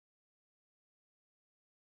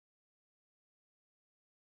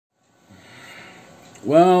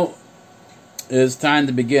Well, it's time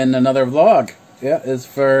to begin another vlog. Yeah, this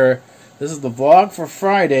is the vlog for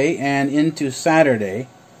Friday and into Saturday.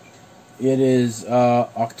 It is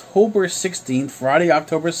October 16th, Friday,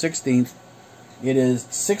 October 16th. It is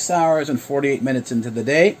 6 hours and 48 minutes into the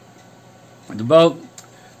day. It's about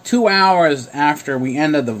 2 hours after we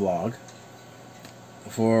ended the vlog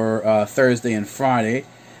for Thursday and Friday.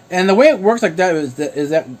 And the way it works like that is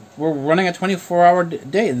that we're running a 24-hour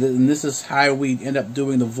day, and this is how we end up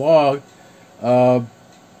doing the vlog.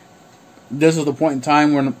 This is the point in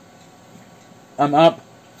time when I'm up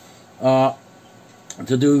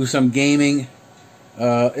to do some gaming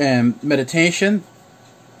and meditation,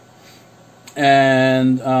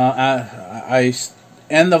 and I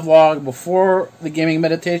end the vlog before the gaming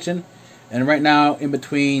meditation, and right now in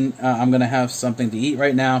between I'm going to have something to eat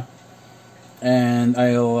right now. And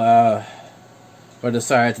I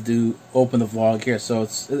decided to open the vlog here, so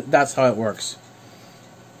that's how it works.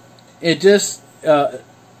 It just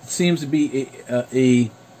seems to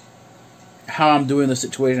be how I'm doing the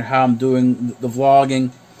situation, how I'm doing the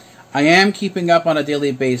vlogging. I am keeping up on a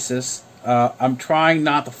daily basis. I'm trying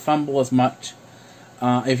not to fumble as much.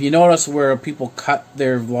 If you notice where people cut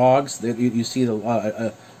their vlogs, you see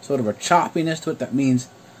the sort of a choppiness to it. That means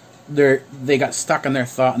they got stuck in their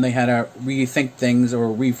thought and they had to rethink things or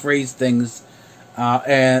rephrase things,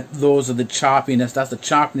 and those are the choppiness. That's the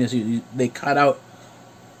choppiness. They cut out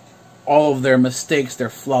all of their mistakes, their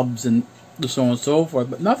flubs, and so on and so forth.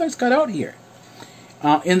 But nothing's cut out here.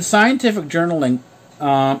 In scientific journaling,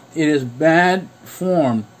 it is bad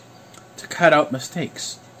form to cut out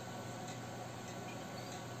mistakes.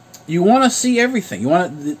 You want to see everything.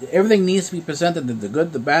 Everything needs to be presented: the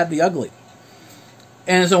good, the bad, the ugly.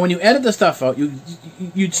 And so when you edit the stuff out,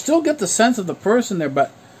 you'd still get the sense of the person there,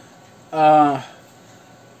 but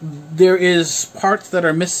there is parts that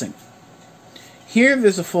are missing. Here,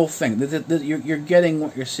 there's a full thing. You're getting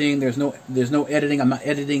what you're seeing. There's no editing. I'm not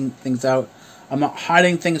editing things out. I'm not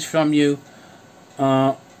hiding things from you.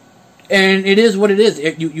 And it is what it is.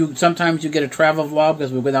 Sometimes you get a travel vlog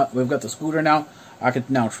because we've got the scooter now. I can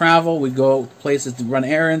now travel. We go places to run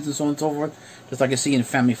errands and so on and so forth, just like I see in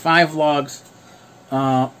Family 5 vlogs.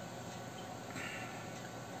 I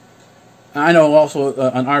know also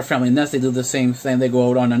on Our Family Nest they do the same thing. They go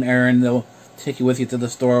out on an errand, they'll take you with you to the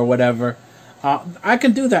store or whatever. I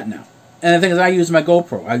can do that now. And the thing is, I use my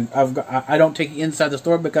GoPro. I don't take you inside the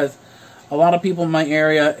store because a lot of people in my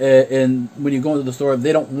area, and when you go into the store,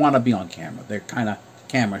 they don't want to be on camera. They're kind of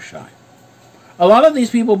camera shy. A lot of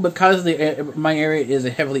these people, because my area is a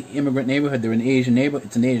heavily immigrant neighborhood, they're an Asian neighborhood.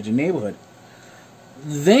 It's an Asian neighborhood.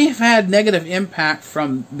 They've had negative impact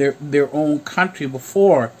from their own country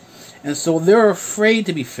before, and so they're afraid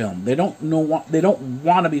to be filmed. They don't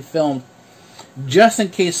want to be filmed, just in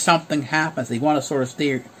case something happens. They want to sort of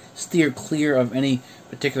steer clear of any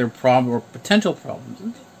particular problem or potential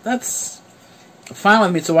problems. That's fine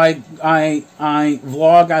with me. So I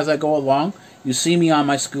vlog as I go along. You see me on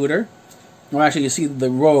my scooter. Well, actually, you see the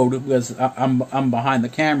road because I'm behind the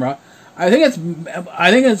camera. I think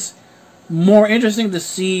it's more interesting to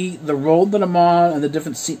see the road that I'm on and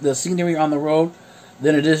the scenery on the road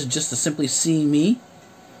than it is just to simply see me.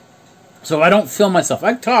 So I don't film myself.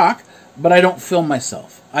 I talk, but I don't film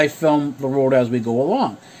myself. I film the road as we go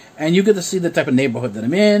along. And you get to see the type of neighborhood that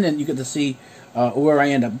I'm in, and you get to see where I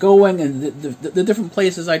end up going and the different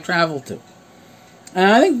places I travel to. And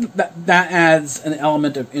I think that adds an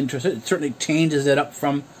element of interest. It certainly changes it up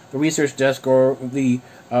from the research desk or the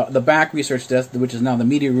back research desk, which is now the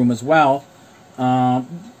media room as well. I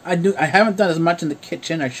haven't done as much in the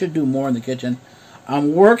kitchen. I should do more in the kitchen.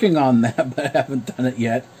 I'm working on that, but I haven't done it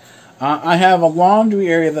yet. I have a laundry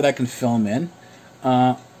area that I can film in.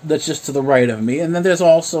 That's just to the right of me, and then there's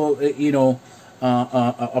also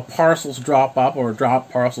a parcels drop up or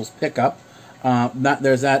parcels pick up.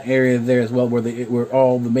 There's that area there as well where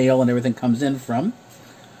all the mail and everything comes in from.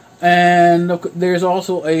 And there's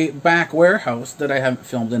also a back warehouse that I haven't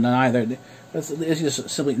filmed in either. It's just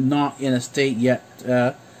simply not in a state yet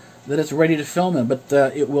that it's ready to film in, but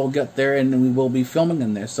it will get there, and we will be filming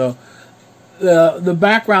in there. So the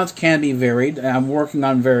backgrounds can be varied. I'm working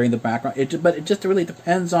on varying the background, but it just really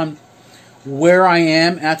depends on where I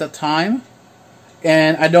am at the time,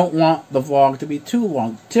 and I don't want the vlog to be too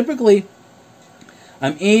long. Typically,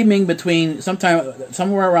 I'm aiming between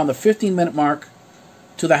somewhere around the 15-minute mark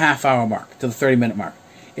to the half-hour mark, to the 30-minute mark.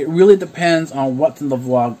 It really depends on what's in the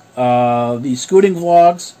vlog. The scooting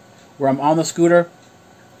vlogs, where I'm on the scooter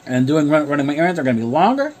and running my errands, are going to be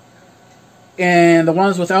longer. And the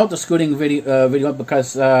ones without the scooting video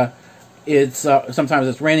because sometimes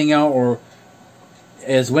it's raining out, or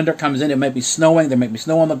as winter comes in, it might be snowing. There might be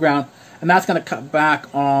snow on the ground, and that's going to cut back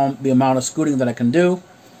on the amount of scooting that I can do.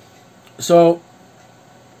 So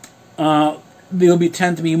there'll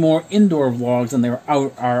tend to be more indoor vlogs than there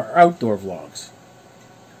are outdoor vlogs.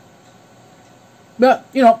 But,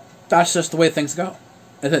 you know, that's just the way things go.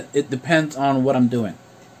 It depends on what I'm doing.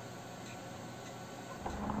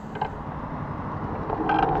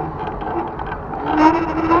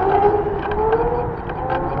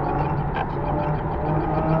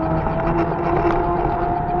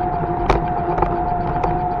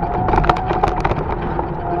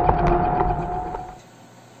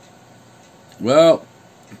 Well,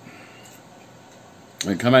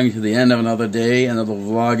 we're coming to the end of another day, another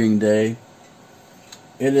vlogging day.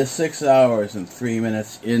 It is 6 hours and 3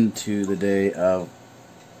 minutes into the day of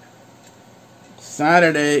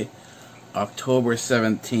Saturday, October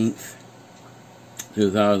 17th,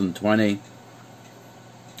 2020.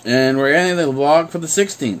 And we're ending the vlog for the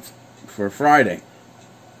 16th, for Friday.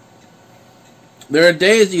 There are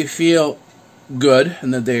days you feel good,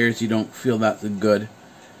 and the days you don't feel that good.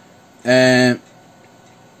 And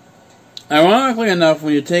ironically enough,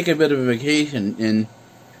 when you take a bit of a vacation and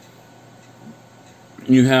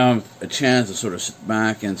you have a chance to sort of sit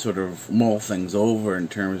back and sort of mull things over in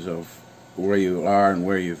terms of where you are and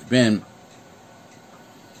where you've been,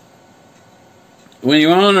 when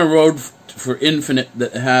you're on a road for infinite,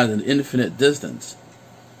 that has an infinite distance,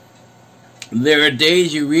 there are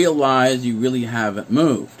days you realize you really haven't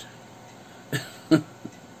moved.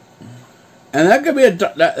 And that could be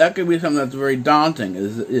that could be something that's very daunting.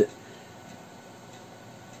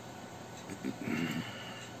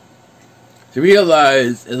 To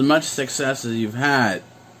realize as much success as you've had,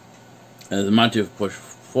 as much you've pushed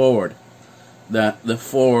forward, that the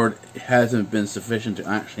forward hasn't been sufficient to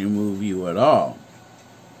actually move you at all,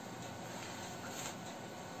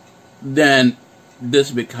 then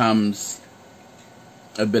this becomes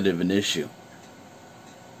a bit of an issue.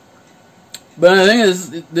 But the thing is,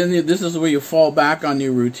 then this is where you fall back on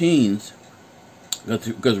your routines,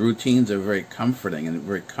 because routines are very comforting and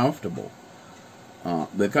very comfortable.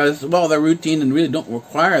 Because, well, they're routine and really don't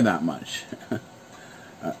require that much.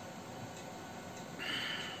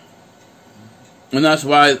 And that's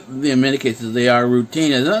why, in many cases, they are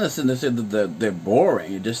routine. It's not necessarily that they're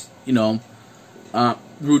boring. It just, you know,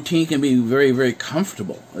 routine can be very, very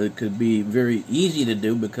comfortable. It could be very easy to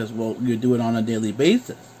do because, well, you do it on a daily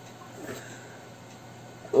basis.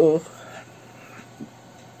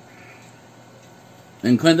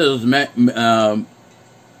 And Clintus was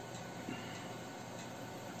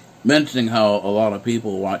mentioning how a lot of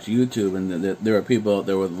people watch YouTube, and that there are people out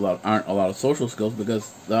there with aren't a lot of social skills because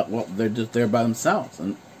they're just there by themselves.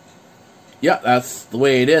 And yeah, that's the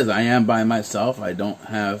way it is. I am by myself. I don't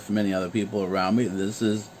have many other people around me. And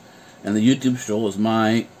the YouTube stroll is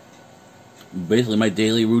basically my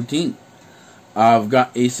daily routine. I've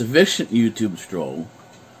got a sufficient YouTube stroll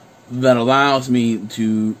that allows me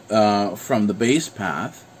to, from the base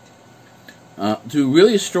path, to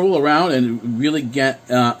really stroll around and really get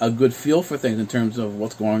a good feel for things in terms of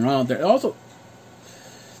what's going on out there. It also,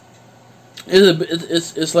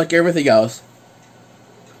 it's like everything else,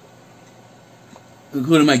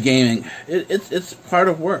 including my gaming. It's part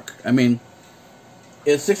of work. I mean,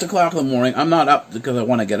 it's 6 o'clock in the morning. I'm not up because I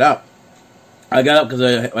want to get up. I got up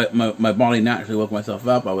because my body naturally woke myself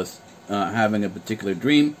up. I was having a particular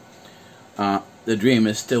dream. The dream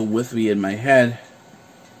is still with me in my head.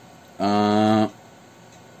 And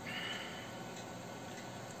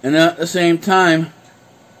at the same time,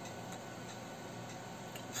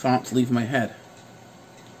 thoughts leave my head.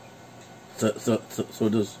 So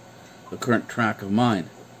does the current track of mind.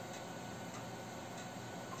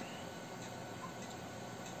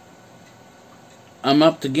 I'm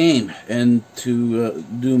up to game and to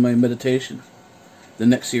do my meditation. The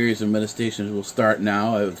next series of meditations will start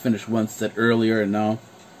now. I finished one set earlier and now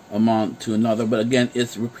I'm on to another. But again,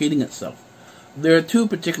 it's repeating itself. There are two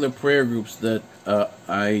particular prayer groups that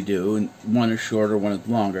I do, and one is shorter, one is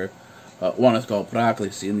longer. One is called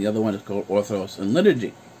Klailea, and the other one is called Orthos and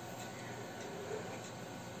Liturgy.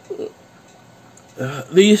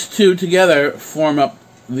 These two together form up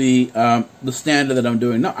the standard that I'm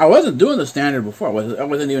doing now. I wasn't doing the standard before. I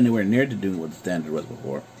wasn't even anywhere near to doing what the standard was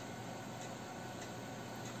before.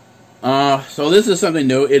 So this is something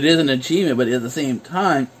new. It is an achievement, but at the same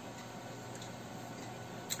time,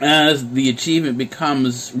 as the achievement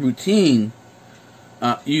becomes routine,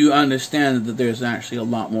 you understand that there's actually a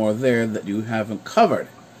lot more there that you haven't covered.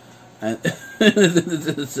 And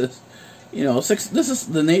this is, you know, this is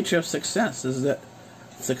the nature of success, is that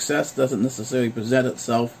success doesn't necessarily present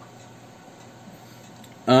itself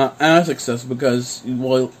as success because,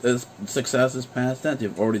 well, success is past tense.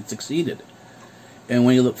 You've already succeeded. And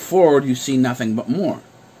when you look forward, you see nothing but more.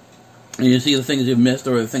 And you see the things you've missed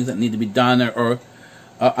or the things that need to be done. Or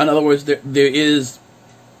in other words, there is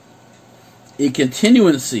a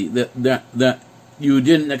continuancy that you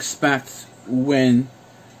didn't expect when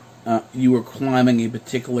you were climbing a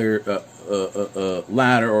particular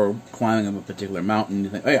ladder or climbing up a particular mountain. You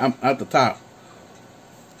think, hey, I'm at the top.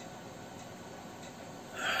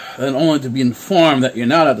 And only to be informed that you're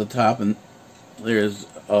not at the top and there's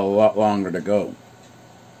a lot longer to go.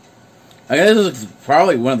 I guess this is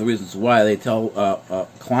probably one of the reasons why they tell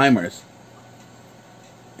climbers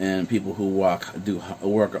and people who work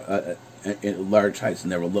at large heights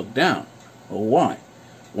never look down. Well, why?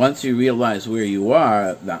 Once you realize where you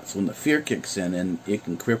are, that's when the fear kicks in and it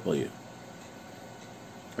can cripple you.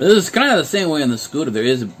 This is kind of the same way on the scooter. There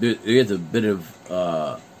is a bit of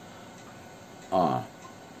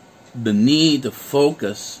the need to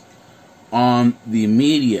focus on the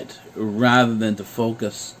immediate rather than to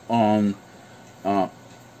focus on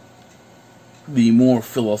the more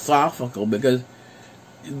philosophical, because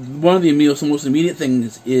one of the most immediate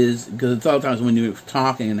things is, because a lot of times when you're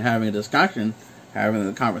talking and having a discussion, having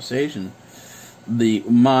a conversation, the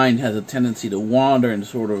mind has a tendency to wander and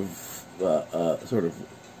sort of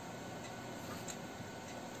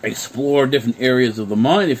explore different areas of the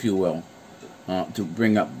mind, if you will, to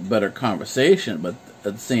bring up better conversation. But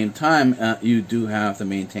at the same time, you do have to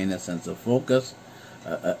maintain a sense of focus,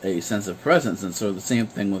 a sense of presence. And so the same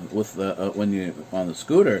thing with when you're on the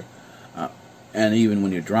scooter, and even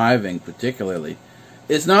when you're driving particularly.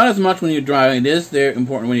 It's not as much when you're driving. It is there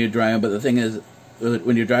important when you're driving, but the thing is,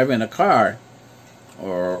 when you're driving in a car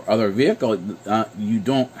or other vehicle, you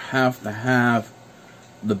don't have to have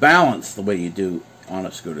the balance the way you do on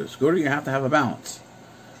a scooter. Scooter, you have to have a balance.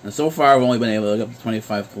 And so far, I've only been able to get up to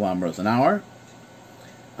 25 kilometers an hour.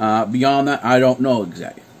 Beyond that, I don't know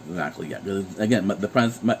exactly yet. Again,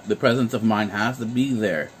 the presence of mind has to be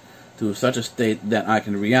there to such a state that I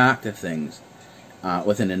can react to things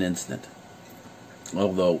within an instant.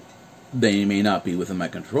 Although they may not be within my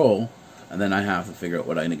control, and then I have to figure out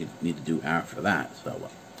what I need to do after that. So,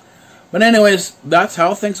 but anyways, that's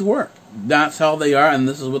how things work. That's how they are, and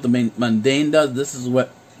this is what the mundane does. This is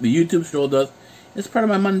what the YouTube Stroll does. It's part of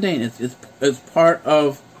my mundane. It's part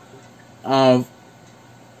of the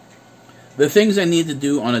things I need to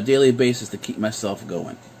do on a daily basis to keep myself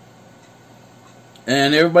going.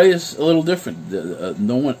 And everybody is a little different. The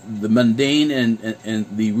mundane and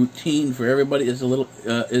the routine for everybody is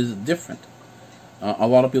is different. A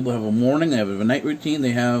lot of people have a morning, they have a night routine.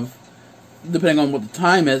 They have, depending on what the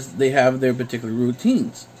time is, they have their particular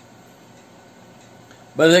routines.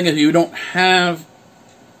 But the thing is, you don't have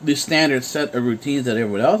the standard set of routines that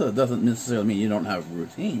everybody else has. It doesn't necessarily mean you don't have a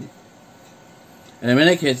routine. And in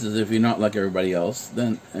many cases, if you're not like everybody else,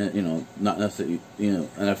 then, not necessarily,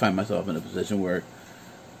 and I find myself in a position where,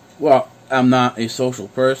 well, I'm not a social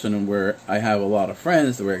person and where I have a lot of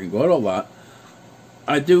friends where I can go to a lot.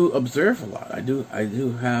 I do observe a lot. I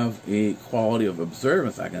do have a quality of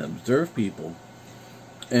observance. I can observe people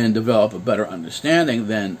and develop a better understanding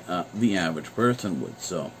than the average person would.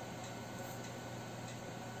 So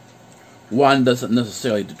one doesn't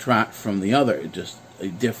necessarily detract from the other. It's just a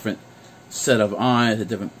different set of eyes, a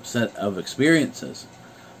different set of experiences.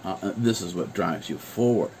 This is what drives you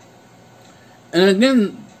forward. And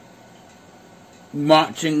again,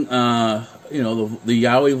 watching the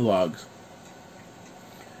Yaoi vlogs,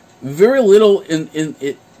 very little in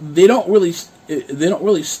it. They don't really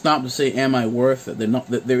stop to say, "Am I worth it?"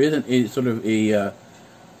 There isn't a sort of a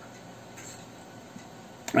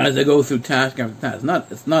as they go through task after task.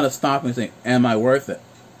 It's not a stopping saying, "Am I worth it?"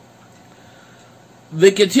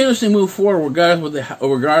 They continuously move forward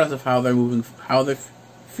regardless of how they're moving, how they're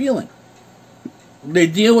feeling. They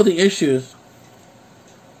deal with the issues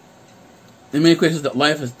in many cases that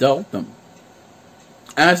life has dealt them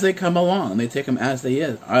as they come along, and they take them as they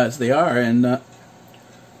are, and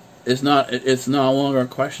it's no longer a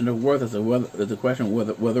question of worth. It's a question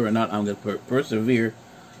of whether or not I'm going to persevere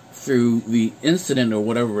through the incident or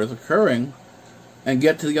whatever is occurring and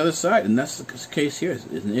get to the other side. And that's the case here.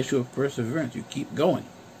 It's an issue of perseverance. You keep going,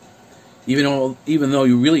 even though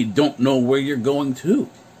you really don't know where you're going to.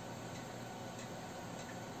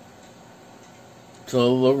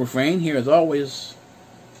 So the refrain here is always,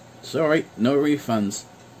 sorry, no refunds.